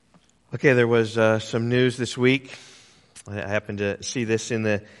Okay, there was some news this week. I happened to see this in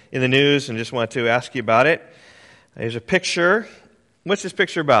the news and just want to ask you about it. There's a picture. What's this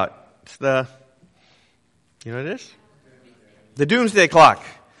picture about? It's you know what it is? The Doomsday Clock.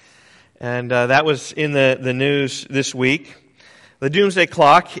 And that was in the news this week. The Doomsday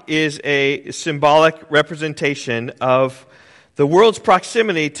Clock is a symbolic representation of the world's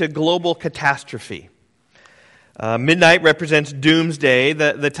proximity to global catastrophe. Midnight represents doomsday,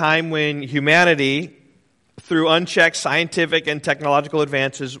 the time when humanity, through unchecked scientific and technological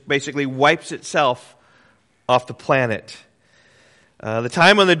advances, basically wipes itself off the planet. The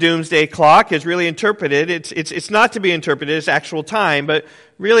time on the doomsday clock is really interpreted. It's not to be interpreted as actual time, but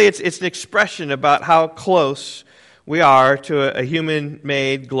really it's an expression about how close we are to a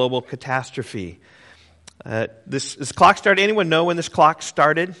human-made global catastrophe. This clock started. Anyone know when this clock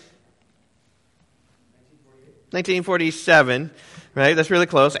started? 1947, right? That's really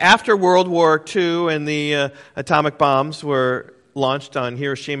close. After World War II and the atomic bombs were launched on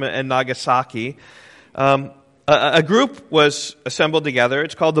Hiroshima and Nagasaki, a group was assembled together.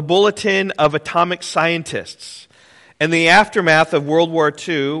 It's called the Bulletin of Atomic Scientists. In the aftermath of World War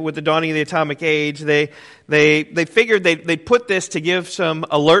II, with the dawning of the atomic age, they figured they'd put this to give some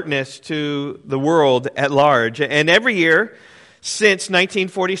alertness to the world at large. And every year, since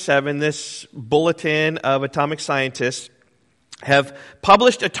 1947, this Bulletin of Atomic Scientists have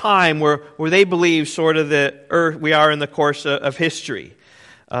published a time where they believe sort of the Earth, we are in the course of history.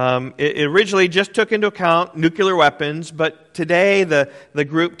 It originally just took into account nuclear weapons, but today the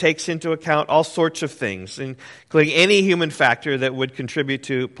group takes into account all sorts of things, including any human factor that would contribute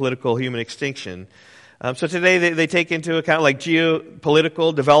to political human extinction. So today they take into account like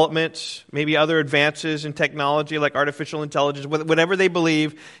geopolitical developments, maybe other advances in technology like artificial intelligence, whatever they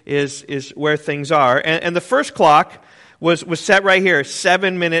believe is where things are. And the first clock was set right here,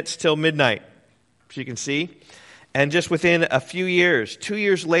 7 minutes till midnight, as you can see. And just within a few years, 2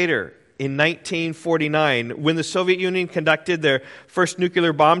 years later, in 1949, when the Soviet Union conducted their first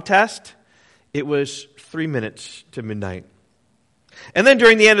nuclear bomb test, it was 3 minutes to midnight. And then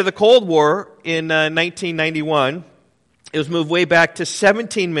during the end of the Cold War in 1991, it was moved way back to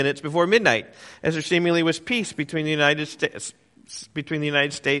 17 minutes before midnight, as there seemingly was peace between the United States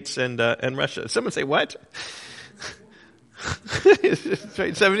and Russia. Someone say, what?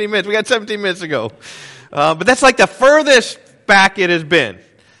 17 minutes. We got 17 minutes ago. But that's like the furthest back it has been.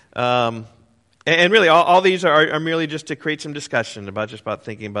 And really, all these are merely just to create some discussion about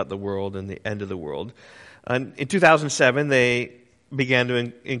thinking about the world and the end of the world. In 2007, they began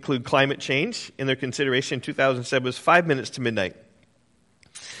to include climate change in their consideration. 2007 was 5 minutes to midnight.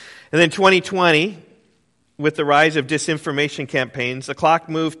 And then 2020, with the rise of disinformation campaigns, the clock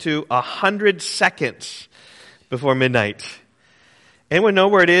moved to 100 seconds before midnight. Anyone know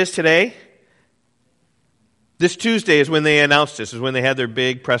where it is today? This Tuesday is when they announced this, is when they had their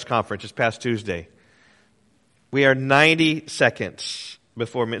big press conference, this past Tuesday. We are 90 seconds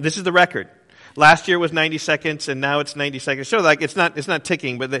before midnight. This is the record. Last year was 90 seconds, and now it's 90 seconds. So like it's not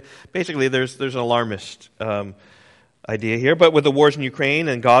ticking, but basically there's an alarmist idea here. But with the wars in Ukraine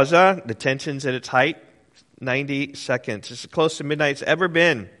and Gaza, the tensions at its height, 90 seconds. It's as close to midnight as ever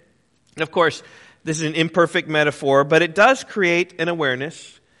been. And of course, this is an imperfect metaphor, but it does create an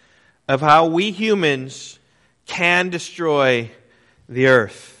awareness of how we humans can destroy the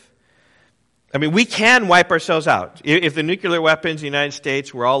earth. I mean, we can wipe ourselves out. If the nuclear weapons in the United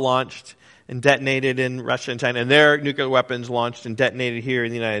States were all launched and detonated in Russia and China, and their nuclear weapons launched and detonated here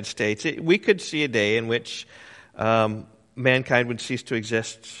in the United States, we could see a day in which mankind would cease to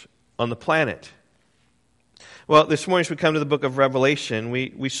exist on the planet. Well, this morning as we come to the book of Revelation,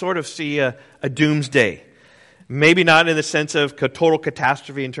 we sort of see a doomsday. Maybe not in the sense of total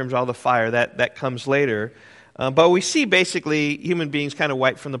catastrophe in terms of all the fire, that comes later. But we see basically human beings kind of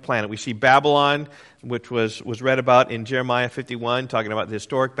wiped from the planet. We see Babylon, which was read about in Jeremiah 51, talking about the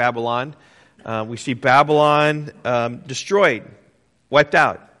historic Babylon. We see Babylon destroyed, wiped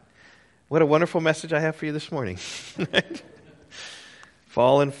out. What a wonderful message I have for you this morning.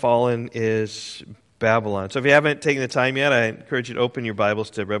 Fallen is Babylon. So if you haven't taken the time yet, I encourage you to open your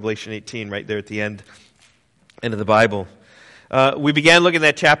Bibles to Revelation 18 right there at the end of the Bible. We began looking at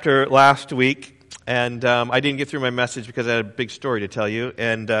that chapter last week. And I didn't get through my message because I had a big story to tell you.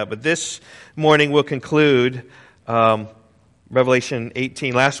 But this morning we'll conclude Revelation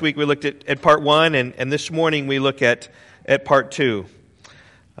 18. Last week we looked at part 1, and this morning we look at part 2.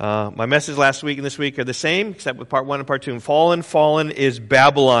 My message last week and this week are the same, except with part 1 and part 2. And fallen is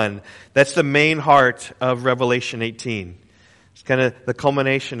Babylon. That's the main heart of Revelation 18. It's kind of the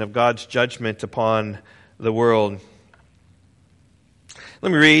culmination of God's judgment upon the world.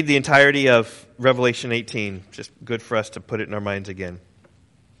 Let me read the entirety of Revelation 18. Just good for us to put it in our minds again.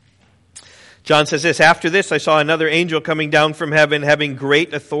 John says this, "After this I saw another angel coming down from heaven, having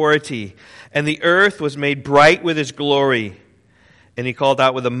great authority, and the earth was made bright with his glory. And he called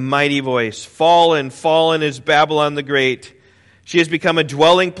out with a mighty voice, 'Fallen, fallen is Babylon the Great. She has become a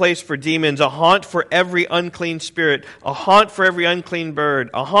dwelling place for demons, a haunt for every unclean spirit, a haunt for every unclean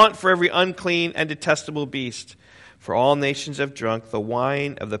bird, a haunt for every unclean and detestable beast. For all nations have drunk the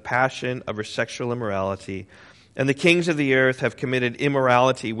wine of the passion of her sexual immorality. And the kings of the earth have committed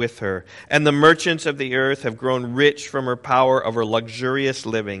immorality with her. And the merchants of the earth have grown rich from her power of her luxurious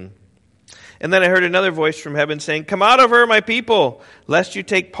living.' And then I heard another voice from heaven saying, 'Come out of her, my people, lest you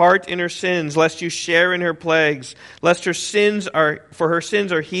take part in her sins, lest you share in her plagues, lest her sins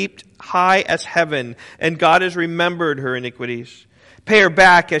are heaped high as heaven, and God has remembered her iniquities. Pay her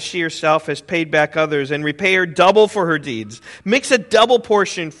back as she herself has paid back others, and repay her double for her deeds. Mix a double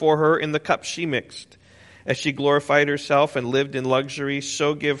portion for her in the cup she mixed. As she glorified herself and lived in luxury,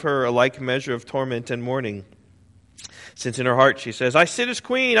 so give her a like measure of torment and mourning. Since in her heart she says, I sit as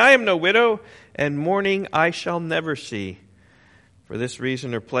queen, I am no widow, and mourning I shall never see. For this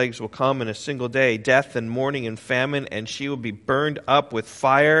reason her plagues will come in a single day, death and mourning and famine, and she will be burned up with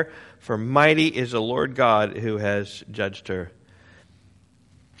fire, for mighty is the Lord God who has judged her.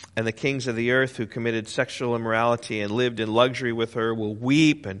 And the kings of the earth who committed sexual immorality and lived in luxury with her will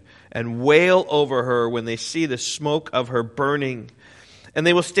weep and wail over her when they see the smoke of her burning. And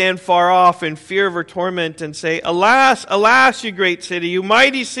they will stand far off in fear of her torment and say, Alas, alas, you great city, you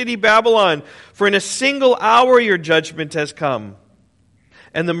mighty city Babylon, for in a single hour your judgment has come.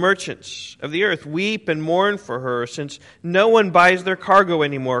 And the merchants of the earth weep and mourn for her, since no one buys their cargo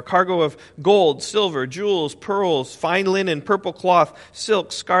anymore, cargo of gold, silver, jewels, pearls, fine linen, purple cloth,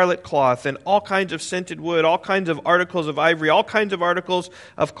 silk, scarlet cloth, and all kinds of scented wood, all kinds of articles of ivory, all kinds of articles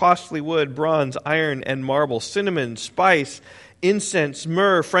of costly wood, bronze, iron, and marble, cinnamon, spice, incense,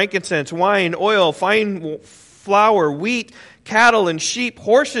 myrrh, frankincense, wine, oil, fine flour, wheat, cattle and sheep,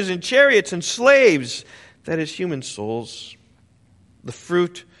 horses and chariots and slaves, that is, human souls. The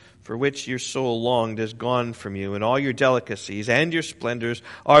fruit for which your soul longed is gone from you, and all your delicacies and your splendors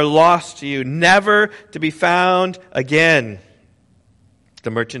are lost to you, never to be found again. The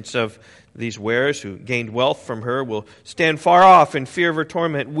merchants of these wares who gained wealth from her will stand far off in fear of her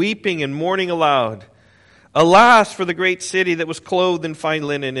torment, weeping and mourning aloud. Alas for the great city that was clothed in fine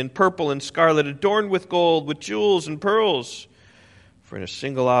linen, in purple and scarlet, adorned with gold, with jewels and pearls. For in a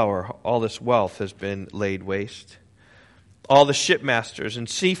single hour all this wealth has been laid waste. All the shipmasters and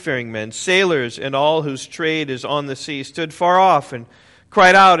seafaring men, sailors, and all whose trade is on the sea stood far off and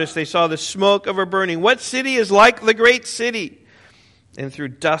cried out as they saw the smoke of her burning, What city is like the great city? And threw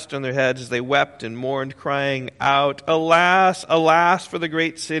dust on their heads as they wept and mourned, crying out, Alas, alas for the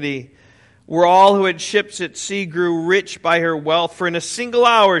great city, where all who had ships at sea grew rich by her wealth, for in a single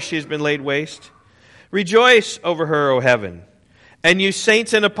hour she has been laid waste. Rejoice over her, O heaven, and you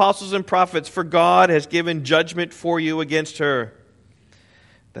saints and apostles and prophets, for God has given judgment for you against her.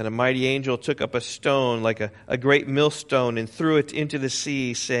 Then a mighty angel took up a stone like a great millstone and threw it into the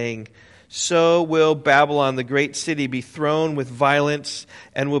sea, saying, So will Babylon, the great city, be thrown with violence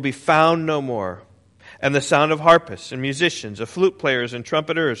and will be found no more. And the sound of harpists and musicians, of flute players and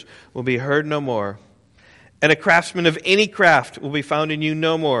trumpeters will be heard no more. And a craftsman of any craft will be found in you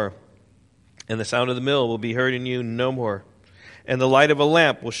no more. And the sound of the mill will be heard in you no more. And the light of a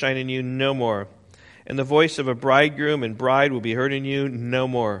lamp will shine in you no more. And the voice of a bridegroom and bride will be heard in you no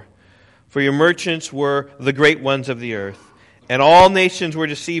more. For your merchants were the great ones of the earth, and all nations were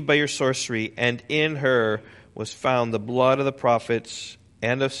deceived by your sorcery, and in her was found the blood of the prophets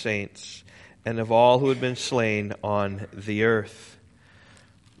and of saints, and of all who had been slain on the earth.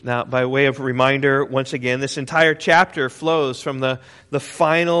 Now, by way of reminder, once again, this entire chapter flows from the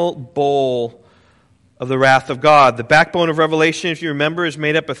final bowl of the wrath of God. The backbone of Revelation, if you remember, is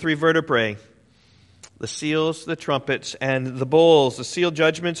made up of three vertebrae: the seals, the trumpets, and the bowls. The seal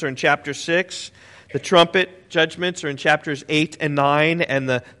judgments are in chapter 6. The trumpet judgments are in chapters 8 and 9, and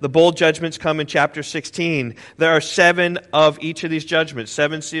the bowl judgments come in chapter 16. There are 7 of each of these judgments: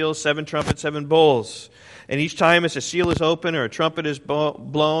 7 seals, 7 trumpets, 7 bowls. And each time as a seal is opened, or a trumpet is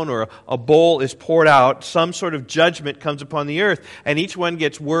blown, or a bowl is poured out, some sort of judgment comes upon the earth. And each one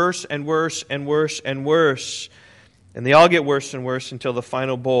gets worse and worse and worse and worse. And they all get worse and worse until the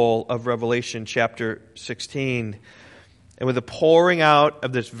final bowl of Revelation chapter 16. And with the pouring out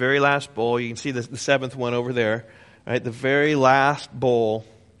of this very last bowl, you can see the 7th one over there, right? The very last bowl,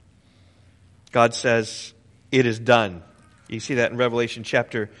 God says, it is done. You see that in Revelation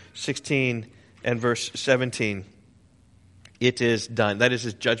chapter 16 and verse 17. It is done. That is,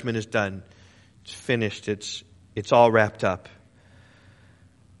 his judgment is done. It's finished. It's all wrapped up.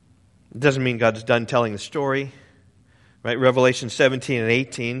 It doesn't mean God's done telling the story. Right? Revelation 17 and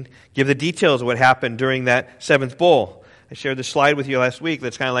 18 give the details of what happened during that seventh bowl. I shared the slide with you last week.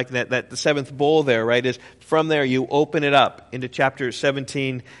 That's kind of like that the seventh bowl there, right? Is from there you open it up into chapter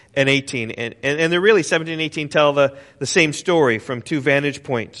 17 and 18. And they're really, 17 and 18 tell the same story from two vantage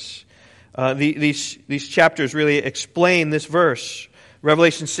points. These chapters really explain this verse.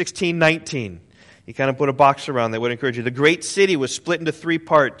 Revelation 16:19. You kind of put a box around that would encourage you. The great city was split into three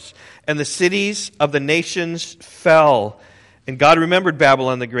parts, and the cities of the nations fell. And God remembered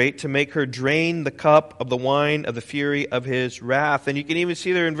Babylon the Great to make her drain the cup of the wine of the fury of his wrath. And you can even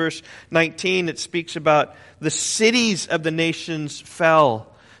see there in verse 19, it speaks about the cities of the nations fell.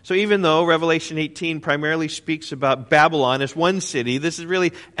 So even though Revelation 18 primarily speaks about Babylon as one city, this is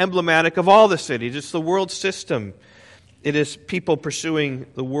really emblematic of all the cities. It's the world system. It is people pursuing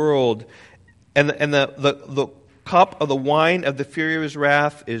the world. And the cup of the wine of the fury of his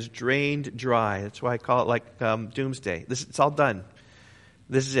wrath is drained dry. That's why I call it like doomsday. It's all done.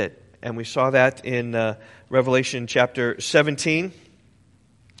 This is it. And we saw that in Revelation chapter 17,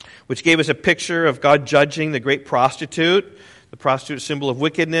 which gave us a picture of God judging the great prostitute. The prostitute is a symbol of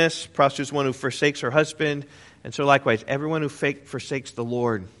wickedness. Prostitute is one who forsakes her husband. And so likewise, everyone who forsakes the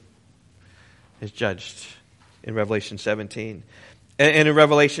Lord is judged in Revelation 17. And in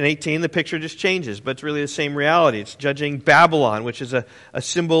Revelation 18, the picture just changes, but it's really the same reality. It's judging Babylon, which is a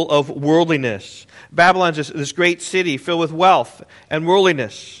symbol of worldliness. Babylon's this great city filled with wealth and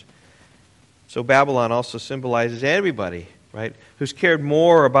worldliness. So Babylon also symbolizes everybody, right, who's cared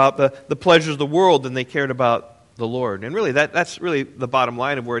more about the pleasures of the world than they cared about the Lord. And really, that's really the bottom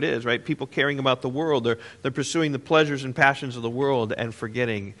line of where it is, right? People caring about the world. They're pursuing the pleasures and passions of the world and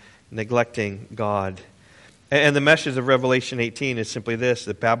forgetting, neglecting God. And the message of Revelation 18 is simply this,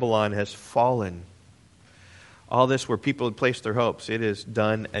 that Babylon has fallen. All this where people had placed their hopes, it is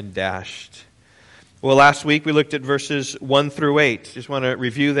done and dashed. Well, last week we looked at verses 1 through 8. Just want to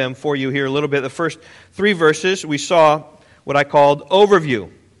review them for you here a little bit. The first three verses we saw what I called overview.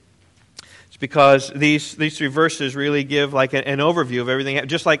 It's because these three verses really give like an overview of everything.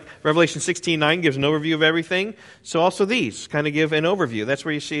 Just like Revelation 16:9 gives an overview of everything, so also these kind of give an overview. That's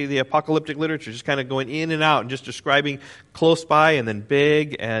where you see the apocalyptic literature just kind of going in and out and just describing close by and then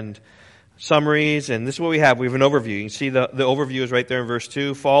big and summaries. And this is what we have. We have an overview. You can see the overview is right there in verse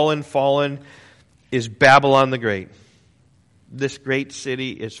 2. Fallen is Babylon the Great. This great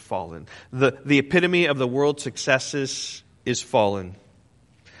city is fallen. The epitome of the world's successes is fallen.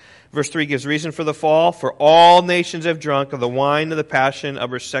 Verse 3 gives reason for the fall. For all nations have drunk of the wine of the passion of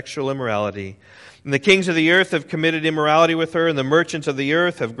her sexual immorality. And the kings of the earth have committed immorality with her, and the merchants of the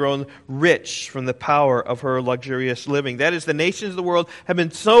earth have grown rich from the power of her luxurious living. That is, the nations of the world have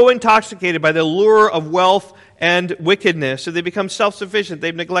been so intoxicated by the lure of wealth and wickedness, so they become self-sufficient.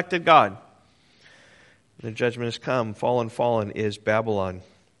 They've neglected God. The judgment has come. Fallen is Babylon.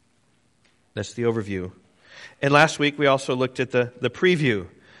 That's the overview. And last week we also looked at the preview.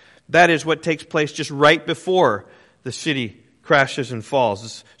 That is what takes place just right before the city crashes and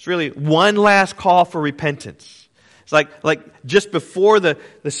falls. It's really one last call for repentance. It's like just before the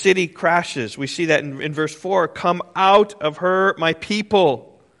city crashes. We see that in verse 4. Come out of her, my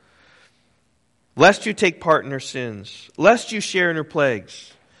people, lest you take part in her sins, lest you share in her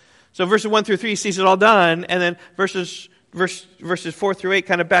plagues. So verses 1 through 3, he sees it all done, and then verses 4 through 8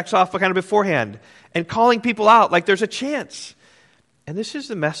 kind of backs off, but kind of beforehand, and calling people out like there's a chance. And this is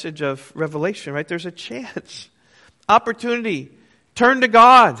the message of Revelation, right? There's a chance. Opportunity. Turn to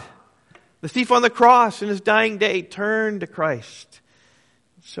God. The thief on the cross in his dying day turned to Christ.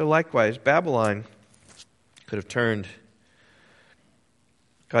 So likewise, Babylon could have turned.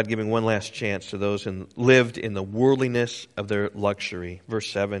 God giving one last chance to those who lived in the worldliness of their luxury. Verse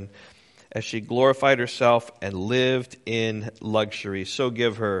 7, as she glorified herself and lived in luxury, so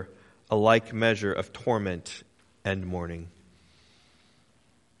give her a like measure of torment and mourning.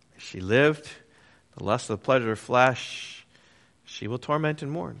 She lived, the lust of the pleasure of flesh, she will torment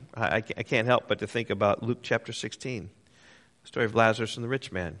and mourn. I can't help but to think about Luke chapter 16, the story of Lazarus and the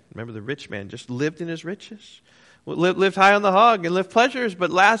rich man. Remember, the rich man just lived in his riches, lived high on the hog and lived pleasures, but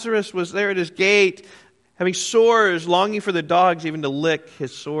Lazarus was there at his gate, having sores, longing for the dogs even to lick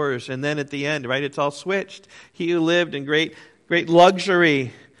his sores. And then at the end, right, it's all switched. He who lived in great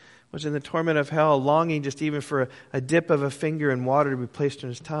luxury was in the torment of hell, longing just even for a dip of a finger in water to be placed in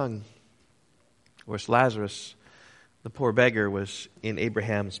his tongue. Whereas Lazarus, the poor beggar, was in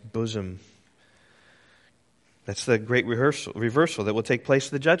Abraham's bosom. That's the great reversal that will take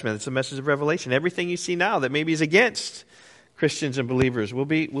place in the judgment. That's the message of Revelation. Everything you see now that maybe is against Christians and believers will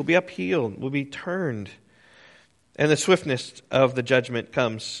be uphealed, will be turned. And the swiftness of the judgment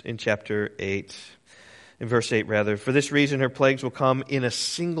comes in chapter 8, in verse 8 rather. For this reason her plagues will come in a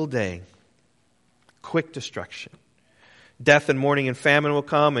single day. Quick destruction. Death and mourning and famine will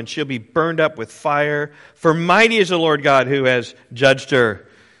come, and she'll be burned up with fire. For mighty is the Lord God who has judged her.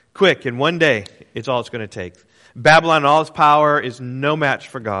 Quick, in one day, it's all it's going to take. Babylon and all its power is no match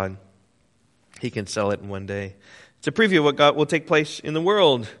for God. He can sell it in one day. It's a preview of what God will take place in the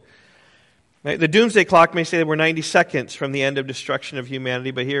world. Right? The doomsday clock may say that we're 90 seconds from the end of destruction of humanity,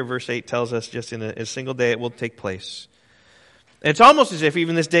 but here verse 8 tells us just in a single day it will take place. And it's almost as if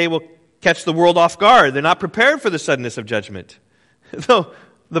even this day will catch the world off guard. They're not prepared for the suddenness of judgment. So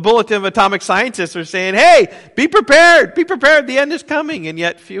the Bulletin of Atomic Scientists are saying, hey, be prepared, the end is coming. And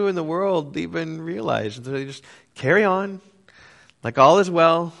yet few in the world even realize. They just carry on like all is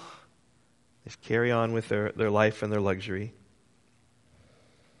well. Just carry on with their life and their luxury.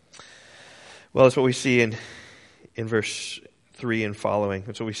 Well, that's what we see in verse 3 and following.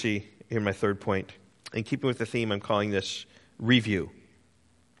 That's what we see in my third point. In keeping with the theme, I'm calling this review.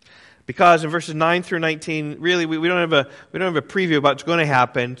 Because in verses 9 through 19, really, we don't have a preview about what's going to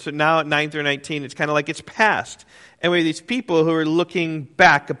happen. So now at 9 through 19, it's kind of like it's past. And we have these people who are looking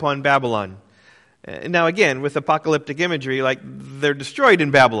back upon Babylon. Now again, with apocalyptic imagery, like they're destroyed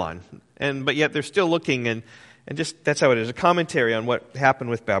in Babylon. But yet they're still looking, and just that's how it is, a commentary on what happened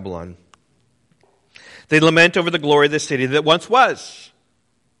with Babylon. They lament over the glory of the city that once was,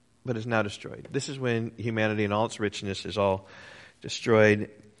 but is now destroyed. This is when humanity in all its richness is all destroyed.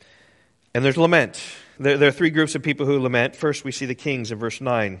 And there's lament. There are three groups of people who lament. First, we see the kings in verse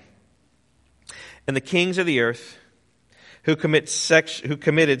 9. And the kings of the earth who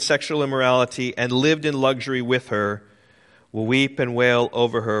committed sexual immorality and lived in luxury with her will weep and wail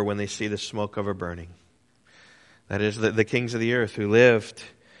over her when they see the smoke of her burning. That is, the kings of the earth who lived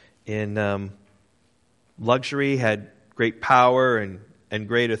in luxury, had great power and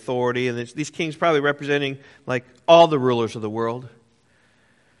great authority. And these kings probably representing like all the rulers of the world.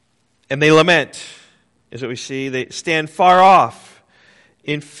 And they lament, is what we see. They stand far off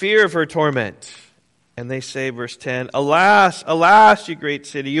in fear of her torment. And they say, verse 10, Alas, alas, you great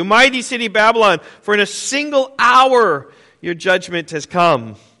city, you mighty city Babylon, for in a single hour your judgment has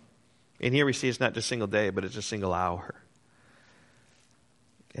come. And here we see it's not just a single day, but it's a single hour.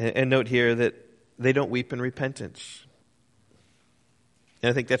 And note here that they don't weep in repentance. And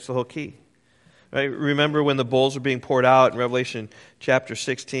I think that's the whole key. Right? Remember when the bowls were being poured out in Revelation chapter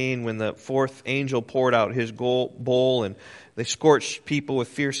 16, when the fourth angel poured out his bowl and they scorched people with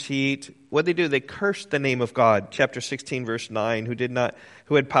fierce heat. What did they do? They cursed the name of God. Chapter 16, verse 9,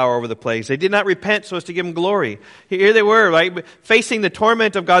 who had power over the plagues. They did not repent so as to give him glory. Here they were, right, facing the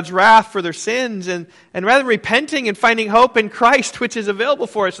torment of God's wrath for their sins, and rather than repenting and finding hope in Christ, which is available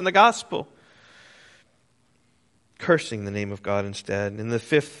for us in the gospel, cursing the name of God instead. In the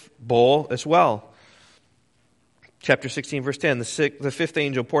fifth bowl as well. Chapter 16, verse 10, the fifth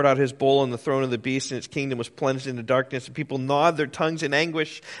angel poured out his bowl on the throne of the beast, and its kingdom was plunged into darkness. And people gnawed their tongues in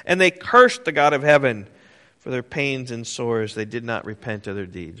anguish, and they cursed the God of heaven for their pains and sores. They did not repent of their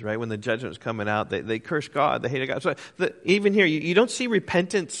deeds. Right? When the judgment was coming out, they cursed God. They hated God. So even here, you don't see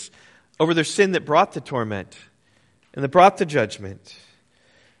repentance over their sin that brought the torment and that brought the judgment.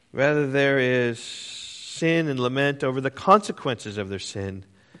 Rather, there is sin and lament over the consequences of their sin,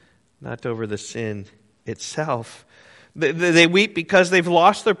 not over the sin itself. They weep because they've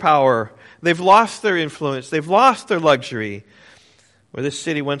lost their power, they've lost their influence, they've lost their luxury. Where this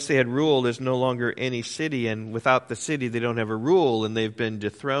city, once they had ruled, is no longer any city, and without the city they don't have a rule, and they've been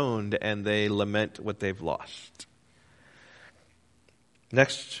dethroned, and they lament what they've lost.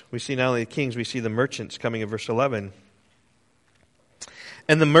 Next, we see not only the kings, we see the merchants coming in verse 11.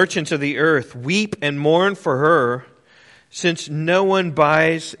 And the merchants of the earth weep and mourn for her, since no one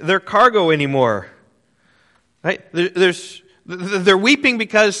buys their cargo anymore. Right? They're weeping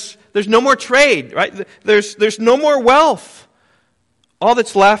because there's no more trade. Right? There's no more wealth. All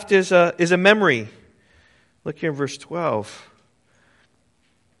that's left is a memory. Look here in verse 12.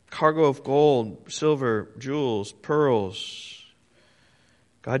 Cargo of gold, silver, jewels, pearls.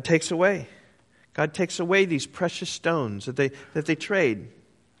 God takes away. God takes away these precious stones that they trade.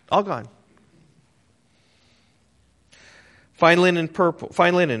 All gone. Fine linen,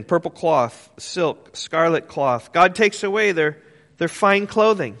 purple cloth, silk, scarlet cloth. God takes away their fine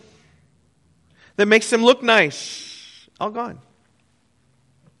clothing that makes them look nice. All gone.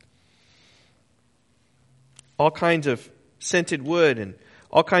 All kinds of scented wood and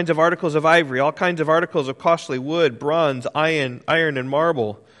all kinds of articles of ivory, all kinds of articles of costly wood, bronze, iron, and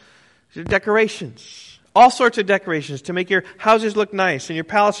marble. Decorations. all sorts of decorations to make your houses look nice and your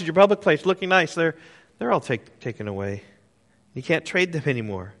palaces, your public place looking nice. They're all taken away. You can't trade them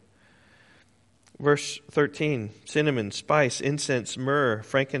anymore. Verse 13, cinnamon, spice, incense, myrrh,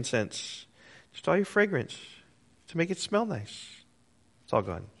 frankincense, just all your fragrance to make it smell nice. It's all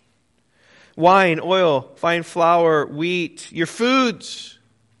gone. Wine, oil, fine flour, wheat, your foods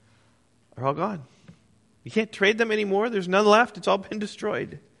are all gone. You can't trade them anymore. There's none left. It's all been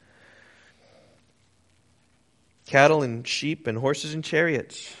destroyed. Cattle and sheep and horses and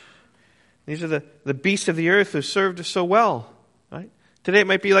chariots. These are the beasts of the earth who served us so well. Right? Today it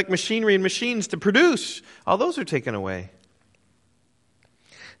might be like machinery and machines to produce. All those are taken away.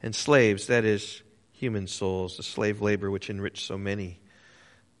 And slaves, that is human souls, the slave labor which enriched so many,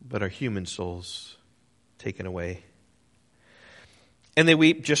 but are human souls taken away. And they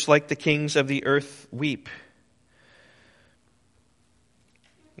weep just like the kings of the earth weep.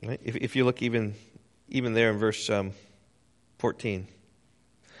 Right? If you look even there in verse 14.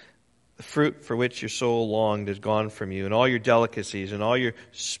 The fruit for which your soul longed is gone from you, and all your delicacies and all your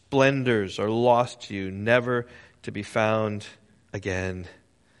splendors are lost to you, never to be found again.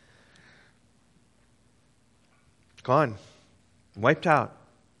 Gone. Wiped out.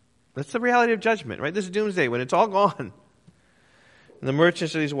 That's the reality of judgment, right? This is doomsday, when it's all gone. And the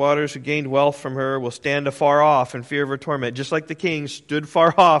merchants of these waters who gained wealth from her will stand afar off in fear of her torment, just like the kings stood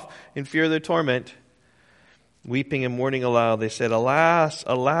far off in fear of their torment. Weeping and mourning aloud, they said, "Alas,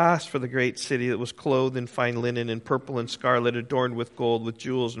 alas for the great city that was clothed in fine linen and purple and scarlet, adorned with gold, with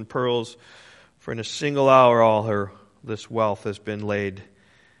jewels and pearls. For in a single hour all this wealth has been laid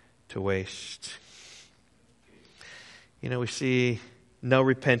to waste." We see no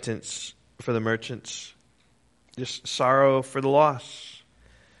repentance for the merchants, just sorrow for the loss.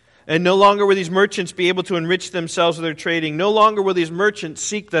 And no longer will these merchants be able to enrich themselves with their trading. No longer will these merchants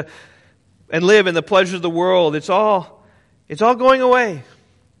seek and live in the pleasures of the world. It's all going away.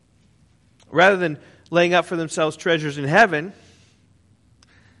 Rather than laying up for themselves treasures in heaven,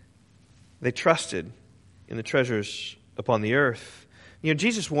 they trusted in the treasures upon the earth.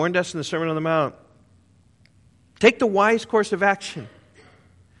 Jesus warned us in the Sermon on the Mount, take the wise course of action.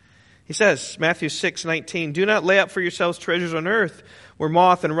 He says, Matthew 6:19, "Do not lay up for yourselves treasures on earth, where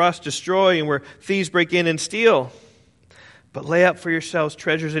moth and rust destroy and where thieves break in and steal. But lay up for yourselves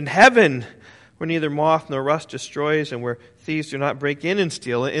treasures in heaven, where neither moth nor rust destroys and where thieves do not break in and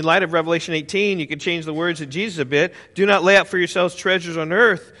steal." In light of Revelation 18, you could change the words of Jesus a bit. Do not lay up for yourselves treasures on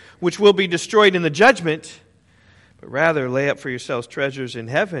earth, which will be destroyed in the judgment, but rather lay up for yourselves treasures in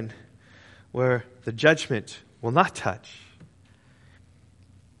heaven, where the judgment will not touch.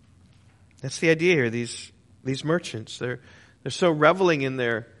 That's the idea here. These merchants, they're so reveling in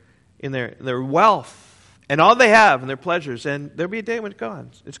their wealth and all they have and their pleasures, and there'll be a day when it's gone.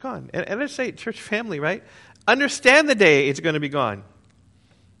 It's gone. And I say, church family, right? Understand the day it's going to be gone.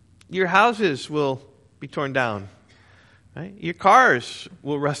 Your houses will be torn down. Right? Your cars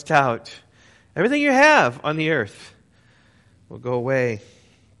will rust out. Everything you have on the earth will go away.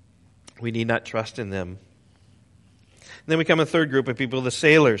 We need not trust in them. And then we come to a third group of people, the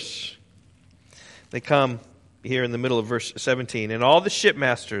sailors. They come here in the middle of verse 17. "And all the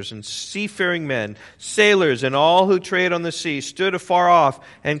shipmasters and seafaring men, sailors, and all who trade on the sea stood afar off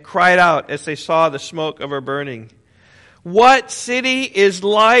and cried out as they saw the smoke of her burning. What city is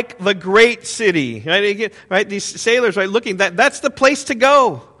like the great city?" Right? These sailors, right, looking, that's the place to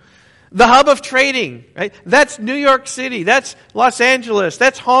go. The hub of trading, right? That's New York City. That's Los Angeles.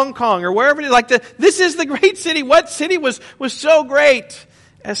 That's Hong Kong or wherever it is. This is the great city. What city was so great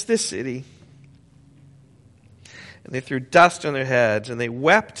as this city? And they threw dust on their heads, and they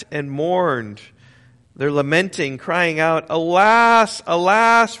wept and mourned. They're lamenting, crying out, "Alas,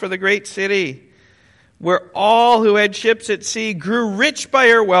 alas for the great city, where all who had ships at sea grew rich by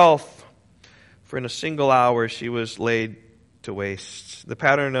her wealth. For in a single hour she was laid to waste." The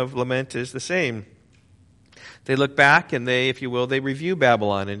pattern of lament is the same. They look back and they, if you will, they review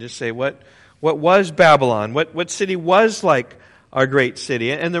Babylon and just say, what was Babylon? What city was like our great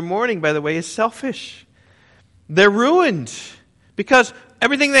city? And their mourning, by the way, is selfish. They're ruined because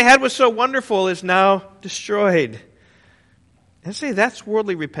everything they had was so wonderful is now destroyed. And say that's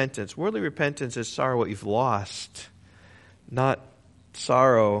worldly repentance. Worldly repentance is sorrow what you've lost, not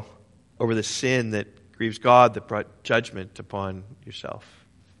sorrow over the sin that grieves God, that brought judgment upon yourself.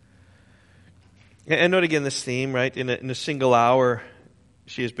 And note again this theme, right? In a single hour,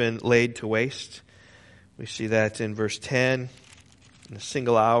 she has been laid to waste. We see that in verse 10. In a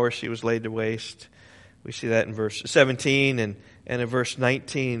single hour, she was laid to waste. We see that in verse 17 and in verse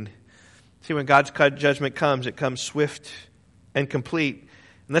 19. See, when God's judgment comes, it comes swift and complete.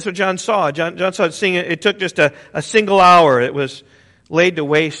 And that's what John saw. John saw it seeing it took just a single hour. It was laid to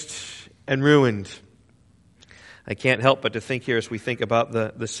waste and ruined. I can't help but to think here as we think about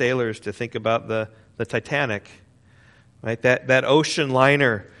the sailors, to think about the Titanic, right? That ocean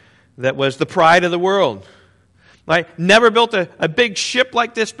liner that was the pride of the world. Right? Never built a big ship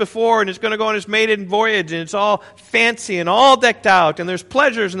like this before, and it's going to go on its maiden voyage, and it's all fancy and all decked out, and there's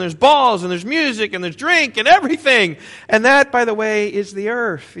pleasures, and there's balls, and there's music, and there's drink, and everything. And that, by the way, is the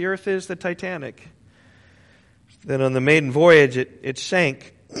earth. The earth is the Titanic. Then on the maiden voyage, it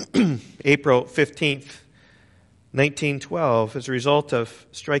sank April 15th, 1912, as a result of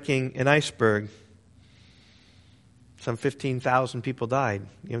striking an iceberg. Some 15,000 people died.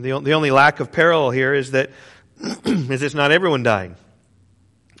 You know, the only lack of peril here is that it's not everyone dying.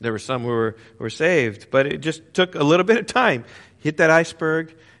 There were some who were saved, but it just took a little bit of time. Hit that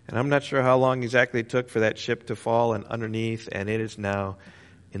iceberg, and I'm not sure how long exactly it took for that ship to fall and underneath, and it is now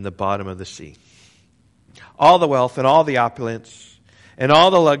in the bottom of the sea. All the wealth and all the opulence and all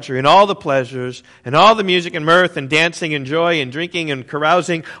the luxury and all the pleasures and all the music and mirth and dancing and joy and drinking and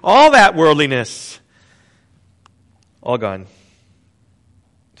carousing, all that worldliness, all gone.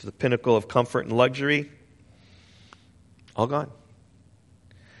 To the pinnacle of comfort and luxury, all gone.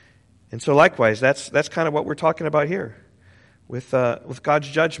 And so likewise, that's kind of what we're talking about here with God's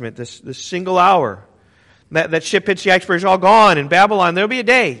judgment, this single hour. That ship hits the iceberg, is all gone. In Babylon, there'll be a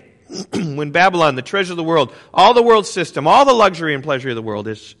day when Babylon, the treasure of the world, all the world system, all the luxury and pleasure of the world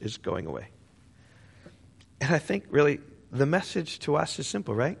is going away. And I think really the message to us is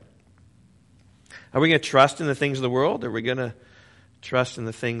simple, right? Are we going to trust in the things of the world, or are we going to trust in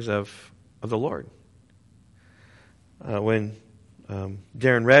the things of the Lord? When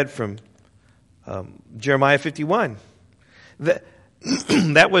Darren read from Jeremiah 51,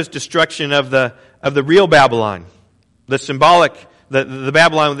 that was destruction of the real Babylon, the symbolic, the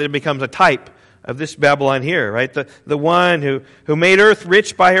Babylon that becomes a type of this Babylon here, right? The one who made earth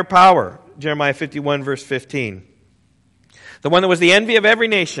rich by her power, Jeremiah 51 verse 15. The one that was the envy of every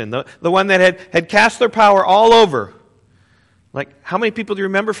nation, the one that had cast their power all over. Like, how many people do you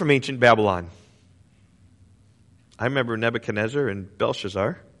remember from ancient Babylon? I remember Nebuchadnezzar and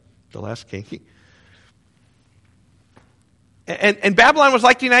Belshazzar, the last king. And Babylon was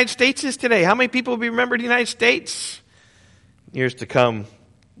like the United States is today. How many people will remember the United States? Years to come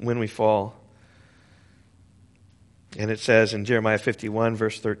when we fall. And it says in Jeremiah 51,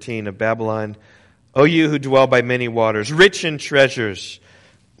 verse 13 of Babylon, O you who dwell by many waters, rich in treasures,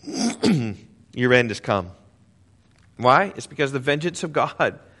 your end is come. Why? It's because the vengeance of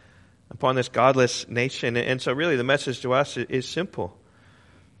God upon this godless nation. And so really the message to us is simple.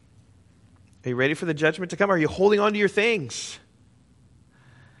 Are you ready for the judgment to come? Are you holding on to your things?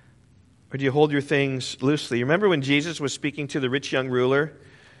 Or do you hold your things loosely? You remember when Jesus was speaking to the rich young ruler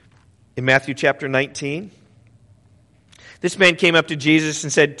in Matthew chapter 19? This man came up to Jesus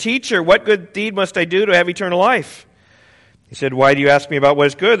and said, Teacher, what good deed must I do to have eternal life? He said, Why do you ask me about what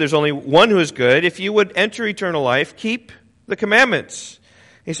is good? There's only one who is good. If you would enter eternal life, keep the commandments.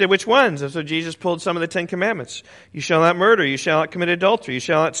 He said, which ones? And so Jesus pulled some of the 10 commandments. You shall not murder. You shall not commit adultery. You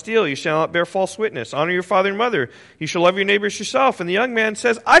shall not steal. You shall not bear false witness. Honor your father and mother. You shall love your neighbors yourself. And the young man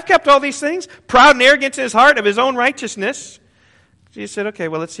says, I've kept all these things. Proud and arrogant in his heart of his own righteousness. Jesus said, okay,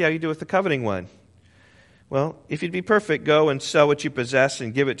 well, let's see how you do with the coveting one. Well, if you'd be perfect, go and sell what you possess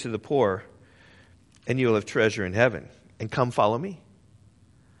and give it to the poor, and you will have treasure in heaven. And come follow me.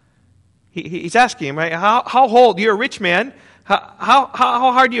 He's asking him, right? How hold? You're a rich man. How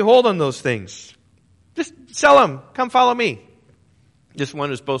hard do you hold on those things? Just sell them. Come follow me. Just one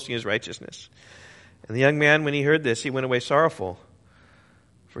who's boasting his righteousness. And the young man, when he heard this, he went away sorrowful,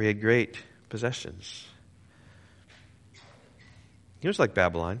 for he had great possessions. He was like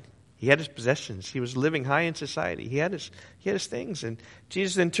Babylon. He had his possessions. He was living high in society. He had his things. And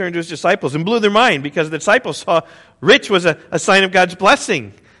Jesus then turned to his disciples and blew their mind, because the disciples saw rich was a sign of God's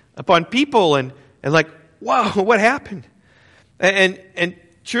blessing upon people, and like, wow, what happened? And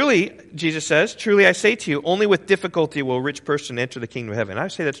truly, Jesus says, truly I say to you, only with difficulty will a rich person enter the kingdom of heaven. I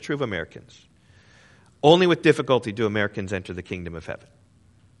say that's true of Americans. Only with difficulty do Americans enter the kingdom of heaven,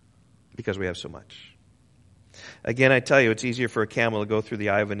 because we have so much. Again, I tell you, it's easier for a camel to go through the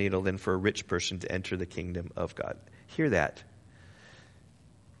eye of a needle than for a rich person to enter the kingdom of God. Hear that.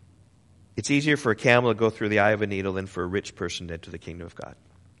 It's easier for a camel to go through the eye of a needle than for a rich person to enter the kingdom of God.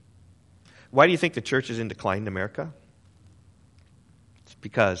 Why do you think the church is in decline in America? It's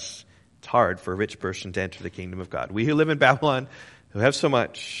because it's hard for a rich person to enter the kingdom of God. We who live in Babylon, who have so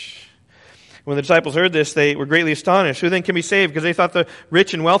much. When the disciples heard this, they were greatly astonished. Who then can be saved? Because they thought the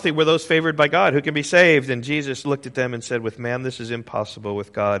rich and wealthy were those favored by God. Who can be saved? And Jesus looked at them and said, with man this is impossible.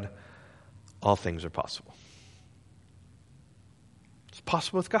 With God, all things are possible. It's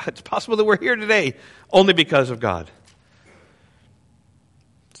possible with God. It's possible that we're here today only because of God.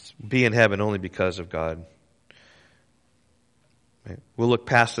 Be in heaven only because of God. Right? We'll look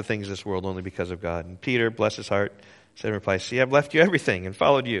past the things of this world only because of God. And Peter, bless his heart, said in reply, see, I've left you everything and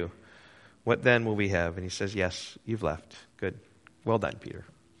followed you. What then will we have? And he says, yes, you've left. Good. Well done, Peter.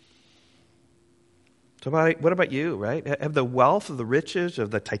 So what about you, right? Have the wealth of the riches of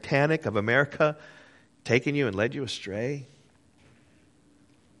the Titanic of America taken you and led you astray?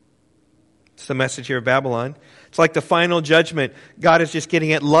 It's the message here of Babylon. It's like the final judgment. God is just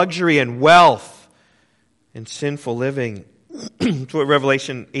getting at luxury and wealth and sinful living. That's what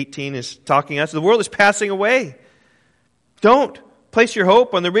Revelation 18 is talking us. The world is passing away. Don't place your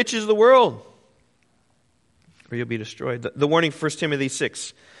hope on the riches of the world, or you'll be destroyed. The warning, 1 Timothy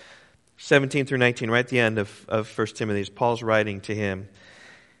 6, 17 through 19, right at the end of 1 Timothy, Paul's writing to him.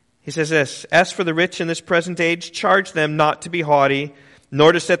 He says this, as for the rich in this present age, charge them not to be haughty,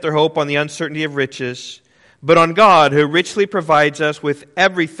 nor to set their hope on the uncertainty of riches, but on God, who richly provides us with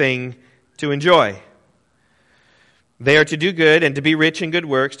everything to enjoy. They are to do good and to be rich in good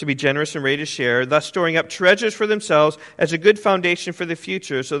works, to be generous and ready to share, thus storing up treasures for themselves as a good foundation for the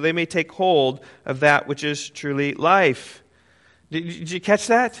future, so they may take hold of that which is truly life. Did you catch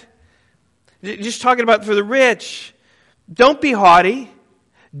that? Just talking about for the rich. Don't be haughty.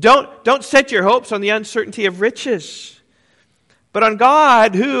 Don't set your hopes on the uncertainty of riches, but on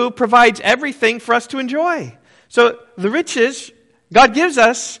God who provides everything for us to enjoy. So the riches God gives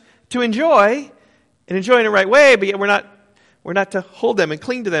us to enjoy, and enjoy in the right way, but yet we're not to hold them and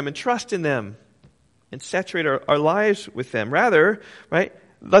cling to them and trust in them and saturate our lives with them. Rather, right,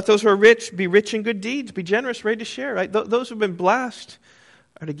 let those who are rich be rich in good deeds, be generous, ready to share. Right? Those who have been blessed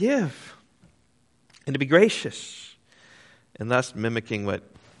are to give and to be gracious, and thus mimicking what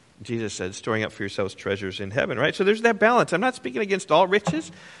Jesus said, storing up for yourselves treasures in heaven. Right? So there's that balance. I'm not speaking against all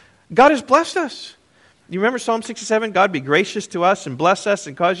riches. God has blessed us. You remember Psalm 67? God be gracious to us and bless us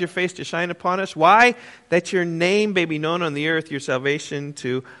and cause your face to shine upon us. Why? That your name may be known on the earth, your salvation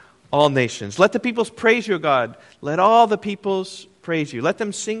to all nations. Let the peoples praise you, God. Let all the peoples praise you. Let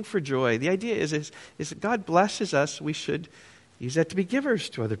them sing for joy. The idea is that God blesses us. We should use that to be givers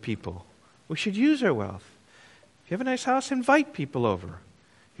to other people. We should use our wealth. If you have a nice house, invite people over.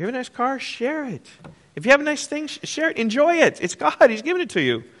 If you have a nice car, share it. If you have a nice thing, share it. Enjoy it. It's God. He's given it to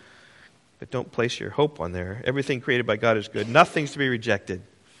you. But don't place your hope on there. Everything created by God is good. Nothing's to be rejected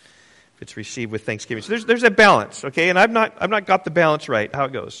if it's received with thanksgiving. So there's a balance, okay? And I've not got the balance right, how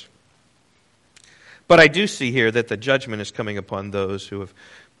it goes. But I do see here that the judgment is coming upon those who have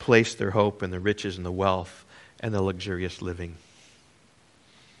placed their hope in the riches and the wealth and the luxurious living.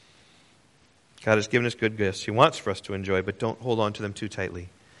 God has given us good gifts. He wants for us to enjoy, but don't hold on to them too tightly.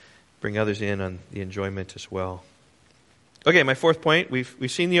 Bring others in on the enjoyment as well. Okay, my fourth point, we've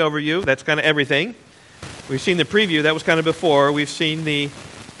seen the overview. That's kind of everything. We've seen the preview. That was kind of before. We've seen the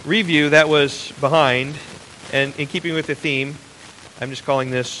review. That was behind. And in keeping with the theme, I'm just calling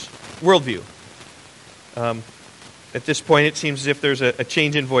this worldview. At this point, it seems as if there's a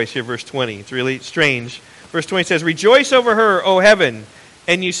change in voice here, verse 20. It's really strange. Verse 20 says, rejoice over her, O heaven,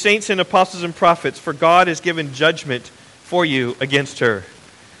 and you saints and apostles and prophets, for God has given judgment for you against her.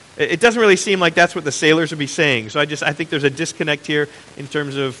 It doesn't really seem like that's what the sailors would be saying. So I think there's a disconnect here in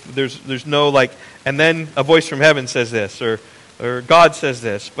terms of there's no like, and then a voice from heaven says this, or God says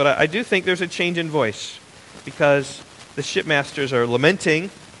this. But I do think there's a change in voice because the shipmasters are lamenting.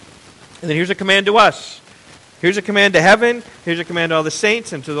 And then here's a command to us. Here's a command to heaven. Here's a command to all the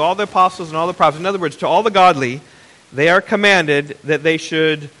saints and to all the apostles and all the prophets. In other words, to all the godly, they are commanded that they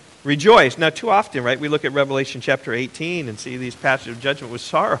should rejoice. Now, too often, right, we look at Revelation chapter 18 and see these passages of judgment with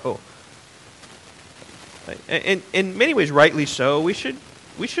sorrow. And in many ways, rightly so. We should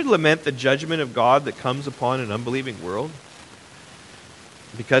lament the judgment of God that comes upon an unbelieving world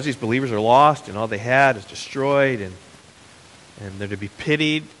because these believers are lost and all they had is destroyed, and they're to be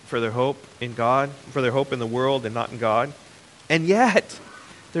pitied for their hope in God, for their hope in the world and not in God. And yet,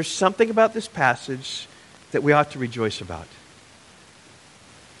 there's something about this passage that we ought to rejoice about.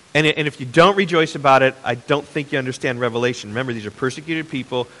 And if you don't rejoice about it, I don't think you understand Revelation. Remember, these are persecuted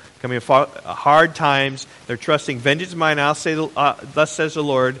people coming in hard times. They're trusting vengeance of mine, I'll say, thus says the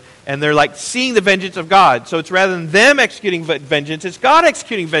Lord. And they're like seeing the vengeance of God. So it's rather than them executing vengeance, it's God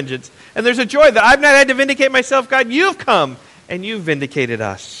executing vengeance. And there's a joy that I've not had to vindicate myself. God, you've come and you've vindicated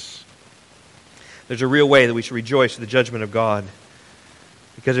us. There's a real way that we should rejoice at the judgment of God.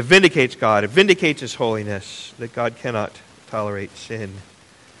 Because it vindicates God. It vindicates His holiness, that God cannot tolerate sin.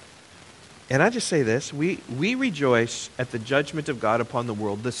 And I just say this, we rejoice at the judgment of God upon the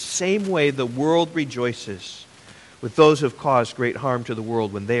world the same way the world rejoices with those who have caused great harm to the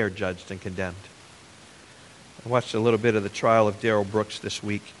world when they are judged and condemned. I watched a little bit of the trial of Darrell Brooks this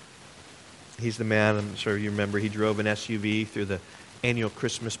week. He's the man, I'm sure you remember, he drove an SUV through the annual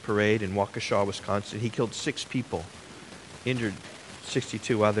Christmas parade in Waukesha, Wisconsin. He killed 6 people, injured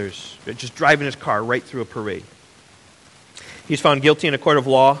 62 others, just driving his car right through a parade. He's found guilty in a court of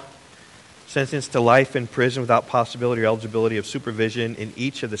law, sentenced to life in prison without possibility or eligibility of supervision in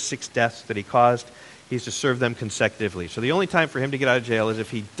each of the 6 deaths that he caused. He's to serve them consecutively. So the only time for him to get out of jail is if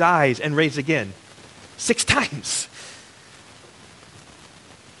he dies and raised again 6 times.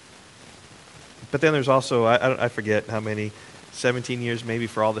 But then there's also, I forget how many, 17 years maybe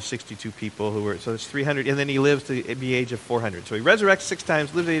for all the 62 people who were, so it's 300, and then he lives to the age of 400. So he resurrects 6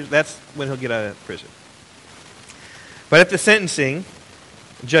 times, lives, that's when he'll get out of prison. But at the sentencing,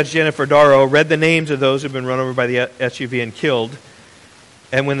 Judge Jennifer Darrow read the names of those who had been run over by the SUV and killed.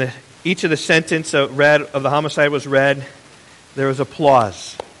 And when each of the sentence of the homicide was read, there was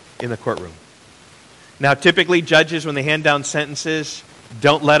applause in the courtroom. Now, typically, judges, when they hand down sentences,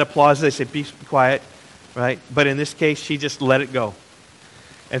 don't let applause. They say, be quiet, right? But in this case, she just let it go.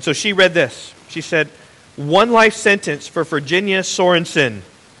 And so she read this. She said, 1 life sentence for Virginia Sorensen.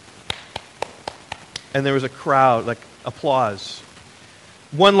 And there was a crowd, like applause.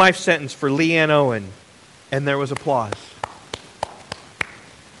 1 life sentence for Leanne Owen, and there was applause.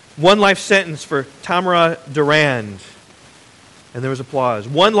 1 life sentence for Tamara Durand, and there was applause.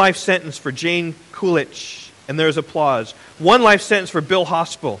 1 life sentence for Jane Coolidge, and there was applause. 1 life sentence for Bill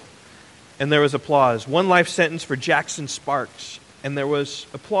Hospital, and there was applause. 1 life sentence for Jackson Sparks, and there was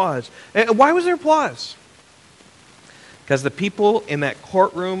applause. And why was there applause? Because the people in that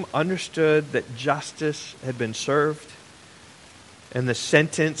courtroom understood that justice had been served, and the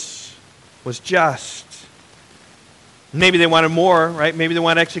sentence was just. Maybe they wanted more, right? Maybe they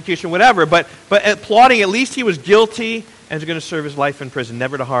wanted execution, whatever. But applauding, at least he was guilty and is going to serve his life in prison,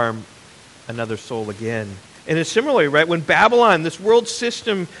 never to harm another soul again. And it's similarly, right? When Babylon, this world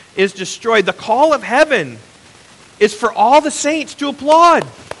system, is destroyed, the call of heaven is for all the saints to applaud.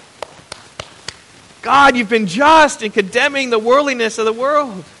 God, you've been just in condemning the worldliness of the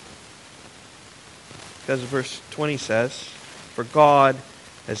world. Because verse 20 says, for God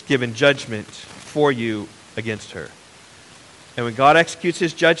has given judgment for you against her. And when God executes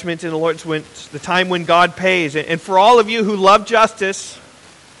His judgment in the Lord's the time when God pays. And for all of you who love justice,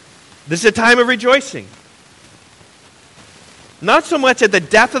 this is a time of rejoicing. Not so much at the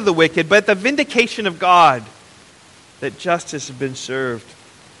death of the wicked, but at the vindication of God, that justice has been served.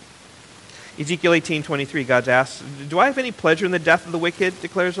 Ezekiel 18:23, God asks, do I have any pleasure in the death of the wicked,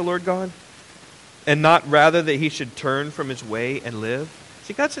 declares the Lord God? And not rather that he should turn from his way and live?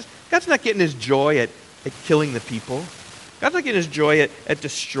 See, God's not getting His joy at killing the people. God's not getting His joy at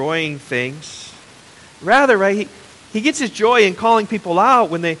destroying things. Rather, right, He gets His joy in calling people out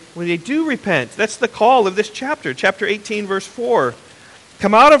when they do repent. That's the call of this chapter. Chapter 18, verse 4.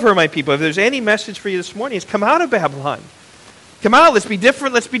 Come out of her, my people. If there's any message for you this morning, it's come out of Babylon. Come out, let's be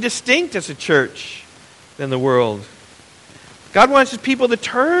different, let's be distinct as a church than the world. God wants His people to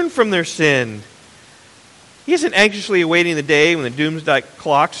turn from their sin. He isn't anxiously awaiting the day when the doomsday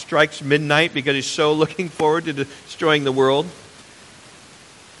clock strikes midnight because He's so looking forward to destroying the world.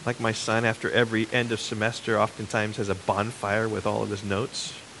 Like my son, after every end of semester, oftentimes has a bonfire with all of his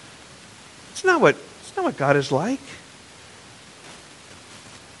notes. It's not what God is like.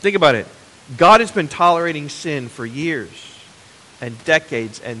 Think about it. God has been tolerating sin for years and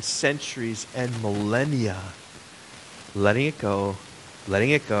decades and centuries and millennia. Letting it go,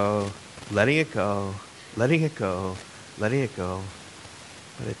 letting it go, letting it go, letting it go, letting it go.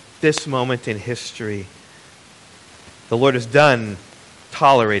 But at this moment in history, the Lord is done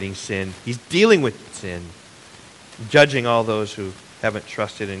tolerating sin. He's dealing with sin, judging all those who haven't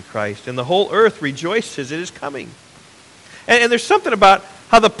trusted in Christ. And the whole earth rejoices it is coming. And there's something about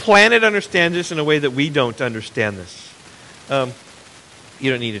how the planet understands this in a way that we don't understand this.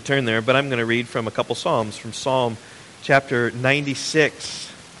 You don't need to turn there, but I'm going to read from a couple Psalms. From Psalm chapter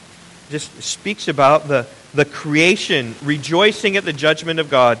 96. Just speaks about the creation rejoicing at the judgment of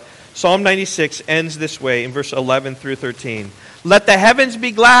God. Psalm 96 ends this way in verse 11 through 13. Let the heavens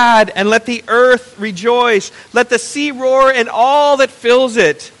be glad and let the earth rejoice. Let the sea roar and all that fills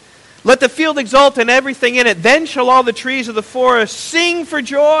it. Let the field exult and everything in it. Then shall all the trees of the forest sing for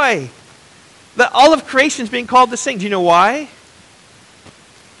joy. All of creation is being called to sing. Do you know why?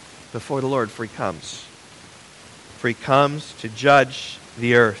 Before the Lord, for He comes. For He comes to judge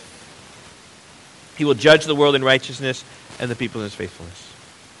the earth. He will judge the world in righteousness and the people in his faithfulness.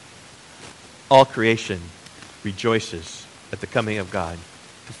 All creation rejoices at the coming of God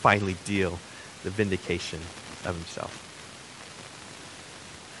to finally deal the vindication of himself.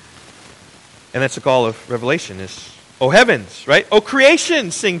 And that's the call of Revelation is, O heavens, right? O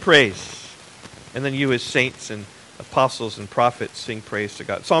creation, sing praise. And then you as saints and apostles and prophets sing praise to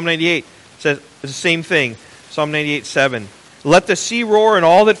God. Psalm 98 says the same thing. Psalm 98:7. Let the sea roar and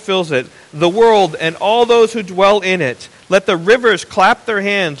all that fills it, the world and all those who dwell in it. Let the rivers clap their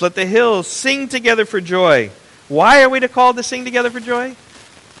hands. Let the hills sing together for joy. Why are we called to sing together for joy?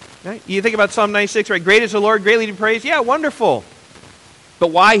 Right? You think about Psalm 96, right? Great is the Lord, greatly to praise. Yeah, wonderful. But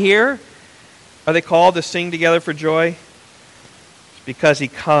why here are they called to sing together for joy? It's because he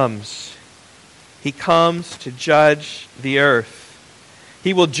comes. He comes to judge the earth.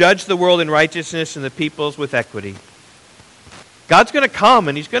 He will judge the world in righteousness and the peoples with equity. God's going to come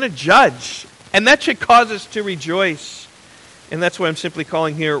and he's going to judge. And that should cause us to rejoice. And that's what I'm simply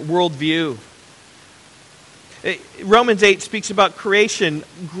calling here worldview. Romans 8 speaks about creation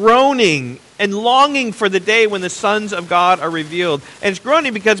groaning and longing for the day when the sons of God are revealed. And it's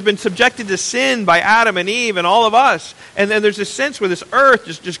groaning because it's been subjected to sin by Adam and Eve and all of us. And then there's this sense where this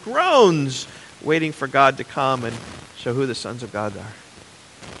earth just groans, waiting for God to come and show who the sons of God are.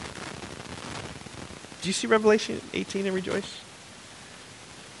 Do you see Revelation 18 and rejoice?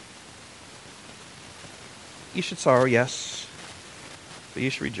 You should sorrow, yes, but you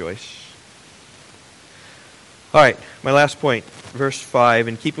should rejoice. All right, my last point, verse 5.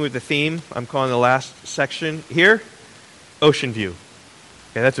 In keeping with the theme, I'm calling the last section here, ocean view.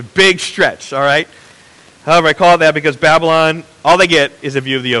 Okay, that's a big stretch, all right? However, I call it that because Babylon, all they get is a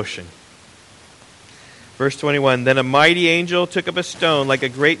view of the ocean. Verse 21, then a mighty angel took up a stone like a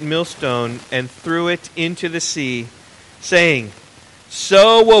great millstone and threw it into the sea, saying,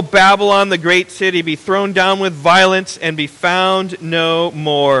 so will Babylon, the great city, be thrown down with violence and be found no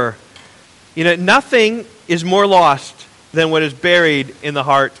more. You know, nothing is more lost than what is buried in the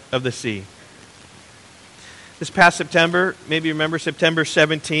heart of the sea. This past September, maybe you remember September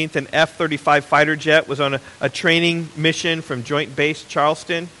 17th, an F-35 fighter jet was on a training mission from Joint Base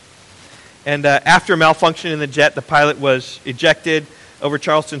Charleston. And after a malfunction in the jet, the pilot was ejected over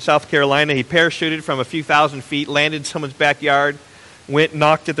Charleston, South Carolina. He parachuted from a few thousand feet, landed in someone's backyard, went,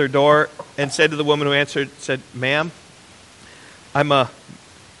 knocked at their door, and said to the woman who answered, said, ma'am, I'm a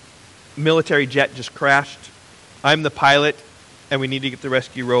military jet just crashed. I'm the pilot, and we need to get the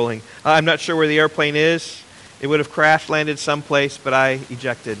rescue rolling. I'm not sure where the airplane is. It would have crashed, landed someplace, but I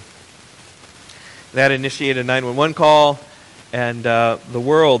ejected. That initiated a 911 call, and the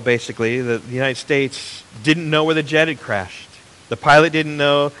world, basically, the United States, didn't know where the jet had crashed. The pilot didn't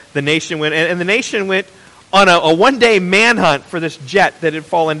know. The nation went, and the nation went on a one-day manhunt for this jet that had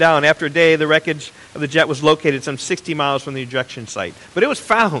fallen down. After a day, the wreckage of the jet was located some 60 miles from the ejection site. But it was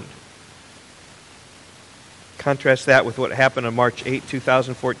found. Contrast that with what happened on March 8,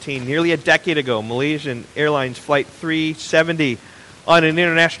 2014. Nearly a decade ago, Malaysian Airlines Flight 370 on an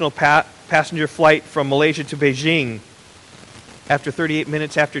international passenger flight from Malaysia to Beijing. After 38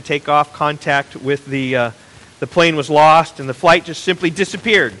 minutes after takeoff, contact with the plane was lost and the flight just simply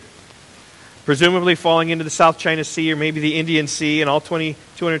disappeared. Presumably falling into the South China Sea or maybe the Indian Sea, and all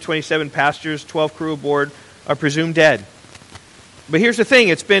 227 passengers, 12 crew aboard, are presumed dead. But here's the thing,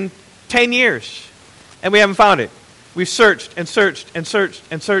 it's been 10 years, and we haven't found it. We've searched and searched and searched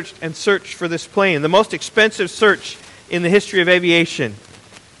and searched and searched for this plane. The most expensive search in the history of aviation.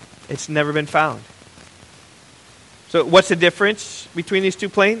 It's never been found. So what's the difference between these two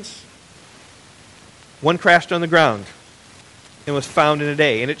planes? One crashed on the ground and was found in a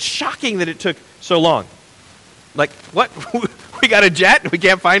day. And it's shocking that it took so long. Like, what? We got a jet and we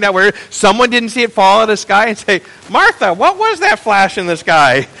can't find out where? Someone didn't see it fall out of the sky and say, Martha, what was that flash in the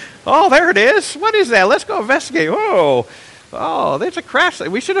sky? Oh, there it is. What is that? Let's go investigate. Oh, there's a crash.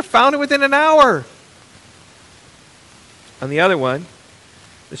 We should have found it within an hour. On the other one,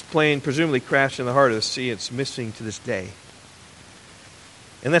 this plane presumably crashed in the heart of the sea. It's missing to this day.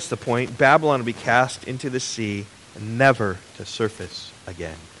 And that's the point. Babylon will be cast into the sea and never to surface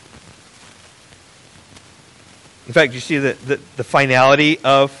again. In fact, you see the finality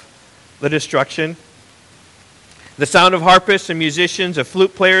of the destruction. The sound of harpists and musicians, of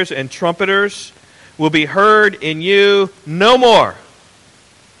flute players and trumpeters will be heard in you no more.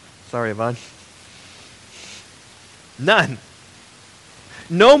 Sorry, Yvonne. None.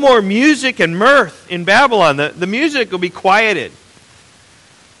 No more music and mirth in Babylon. The music will be quieted.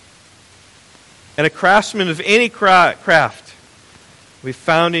 And a craftsman of any craft will be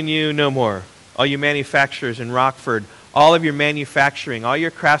found in you no more. All you manufacturers in Rockford, all of your manufacturing, all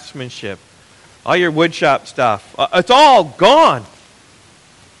your craftsmanship, all your woodshop stuff. It's all gone.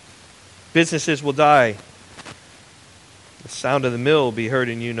 Businesses will die. The sound of the mill will be heard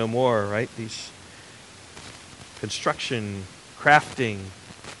in you no more, right? These construction, crafting,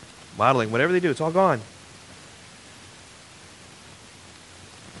 modeling, whatever they do, it's all gone.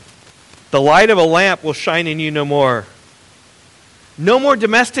 The light of a lamp will shine in you no more. No more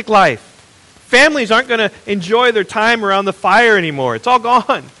domestic life. Families aren't going to enjoy their time around the fire anymore. It's all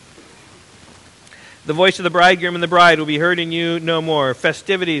gone. The voice of the bridegroom and the bride will be heard in you no more.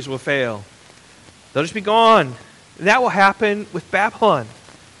 Festivities will fail. They'll just be gone. That will happen with Babylon.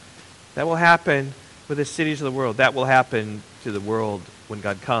 That will happen with the cities of the world. That will happen to the world when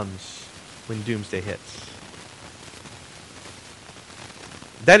God comes, when doomsday hits.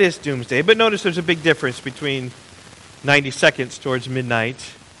 That is doomsday. But notice there's a big difference between 90 seconds towards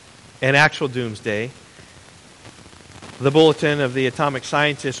midnight and actual doomsday. The bulletin of the atomic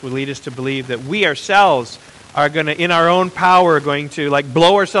scientists would lead us to believe that we ourselves are going to, in our own power, going to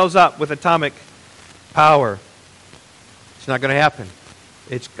blow ourselves up with atomic power. It's not going to happen.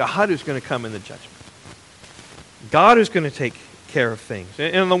 It's God who's going to come in the judgment. God who's going to take care of things.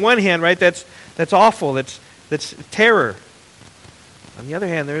 And on the one hand, right, that's awful. That's terror. On the other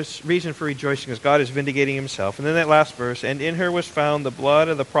hand, there's reason for rejoicing because God is vindicating himself. And then that last verse, and in her was found the blood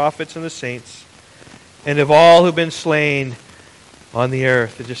of the prophets and the saints, and of all who've been slain on the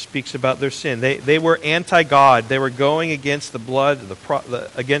earth. It just speaks about their sin. They were anti-God. They were going against the blood,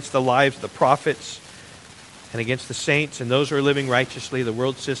 against the lives of the prophets, and against the saints, and those who are living righteously. The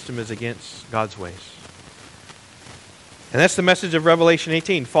world system is against God's ways. And that's the message of Revelation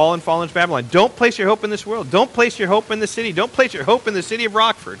 18. Fallen is Babylon. Don't place your hope in this world. Don't place your hope in the city. Don't place your hope in the city of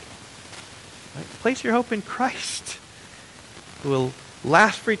Rockford. Right? Place your hope in Christ, who will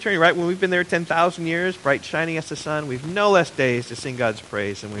last for eternity. Right? When we've been there 10,000 years, bright shining as the sun, we've no less days to sing God's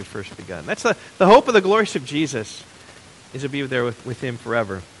praise than we've first begun. That's the hope of the glories of Jesus, is to be there with him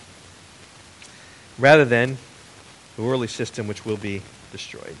forever, rather than the worldly system which will be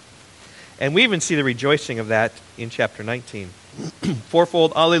destroyed. And we even see the rejoicing of that in chapter 19.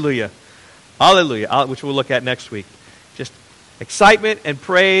 Fourfold alleluia. Alleluia, which we'll look at next week. Just excitement and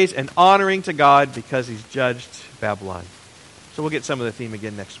praise and honoring to God because he's judged Babylon. So we'll get some of the theme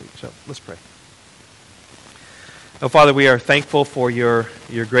again next week. So let's pray. Oh, Father, we are thankful for your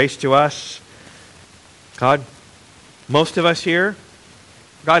grace to us. God, most of us here,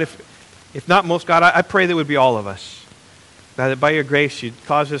 God, if not most, God, I pray that would be all of us. God, that by your grace you'd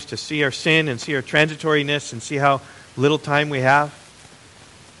cause us to see our sin and see our transitoriness and see how little time we have,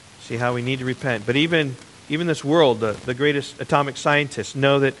 see how we need to repent. But even this world, the greatest atomic scientists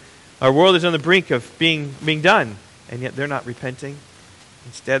know that our world is on the brink of being done, and yet they're not repenting.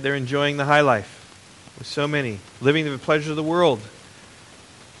 Instead, they're enjoying the high life with so many, living the pleasures of the world.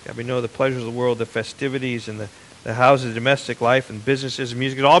 God, we know the pleasures of the world, the festivities and the houses, domestic life and businesses and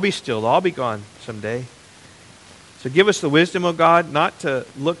music, it'll all be still, it'll all be gone someday. So give us the wisdom, O God, not to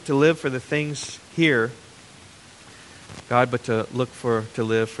look to live for the things here, God, but to live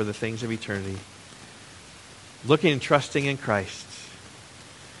for the things of eternity. Looking and trusting in Christ.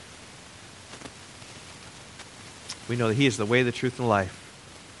 We know that he is the way, the truth, and the life.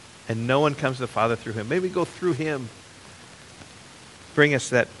 And no one comes to the Father through him. May we go through him. Bring us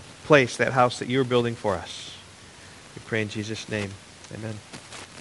that place, that house that you're building for us. We pray in Jesus' name. Amen.